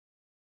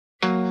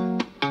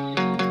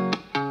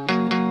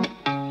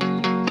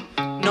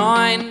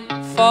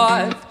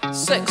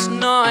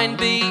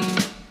9569B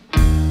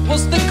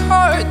was the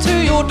code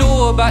to your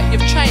door, but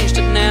you've changed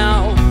it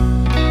now,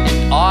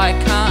 and I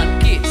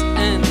can't get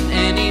in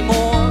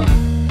anymore.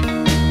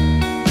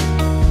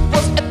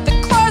 Was it the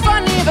clothes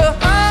I never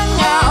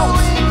hung out?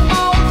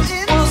 Was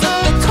it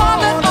the time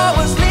that I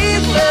was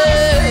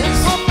leafless?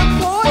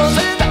 Was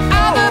it the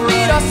other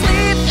bed I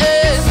slept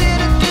in?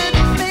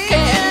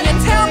 Can you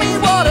tell me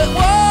what it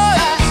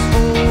was?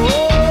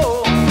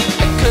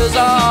 Because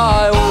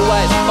I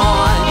always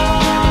find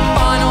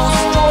final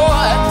straw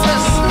to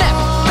snap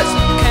this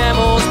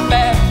camel's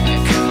back.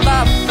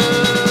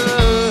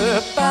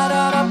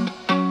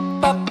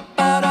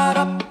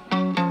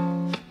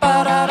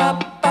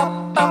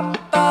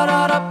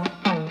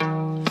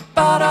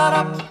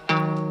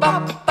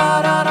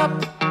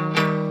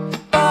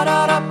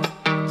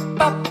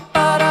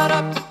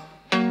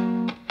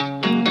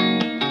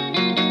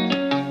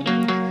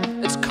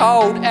 It's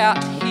cold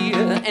out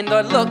here and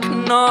I look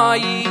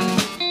naive.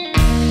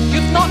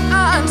 You've not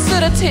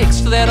answered a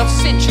text that I've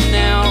sent you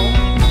now.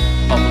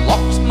 I've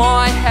locked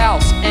my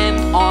house and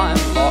I'm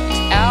locked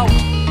out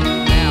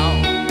now.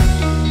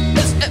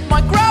 Is it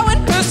my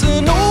growing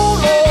personal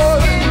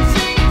load?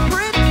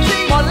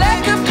 My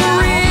lack of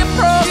career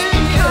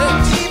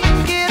prospects?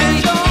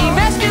 The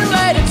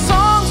emasculated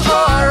songs I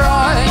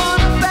write?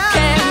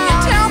 Can you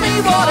tell me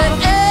what it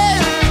is?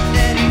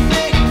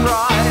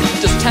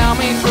 Just tell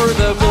me through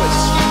the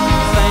voice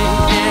thing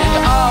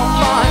and I'll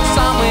find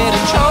somewhere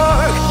to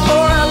choke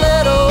for a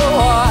little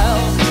while.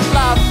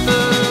 Love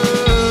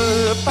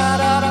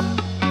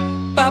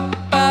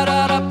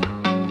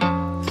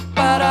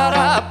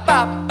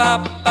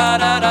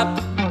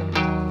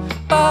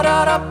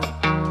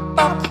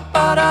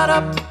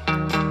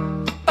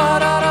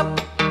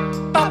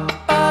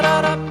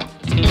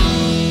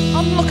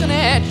I'm looking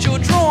at your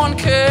drawn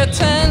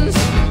curtains.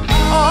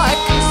 I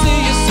can see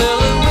your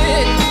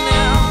silhouette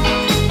now,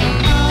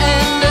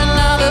 and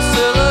another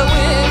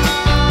silhouette,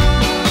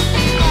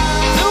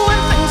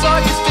 doing things I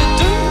used to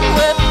do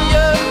with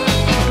you,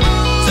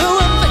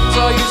 doing things I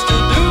used to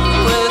do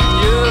with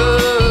you.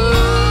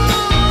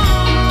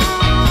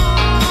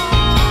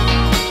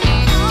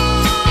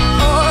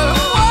 Oh,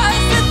 why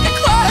is it the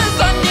clothes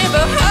I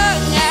never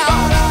hung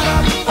out?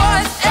 Why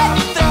is it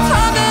the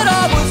time that I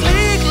was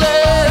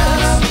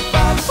legless?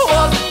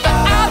 Was it the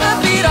other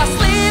bed I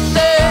slept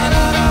in?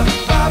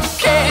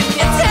 Can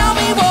you tell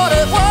me what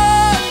it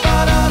was?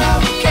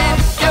 Can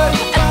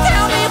you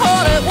tell me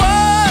what it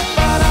was?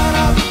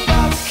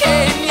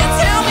 Can you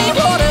tell me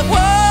what it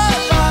was?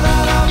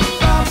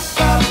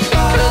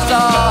 Because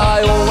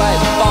I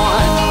always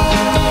find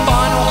the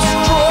final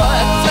straw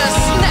to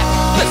snap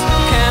this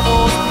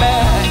camel's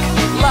back.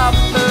 Love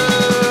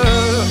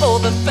all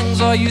the things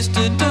I used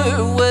to do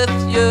with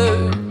you.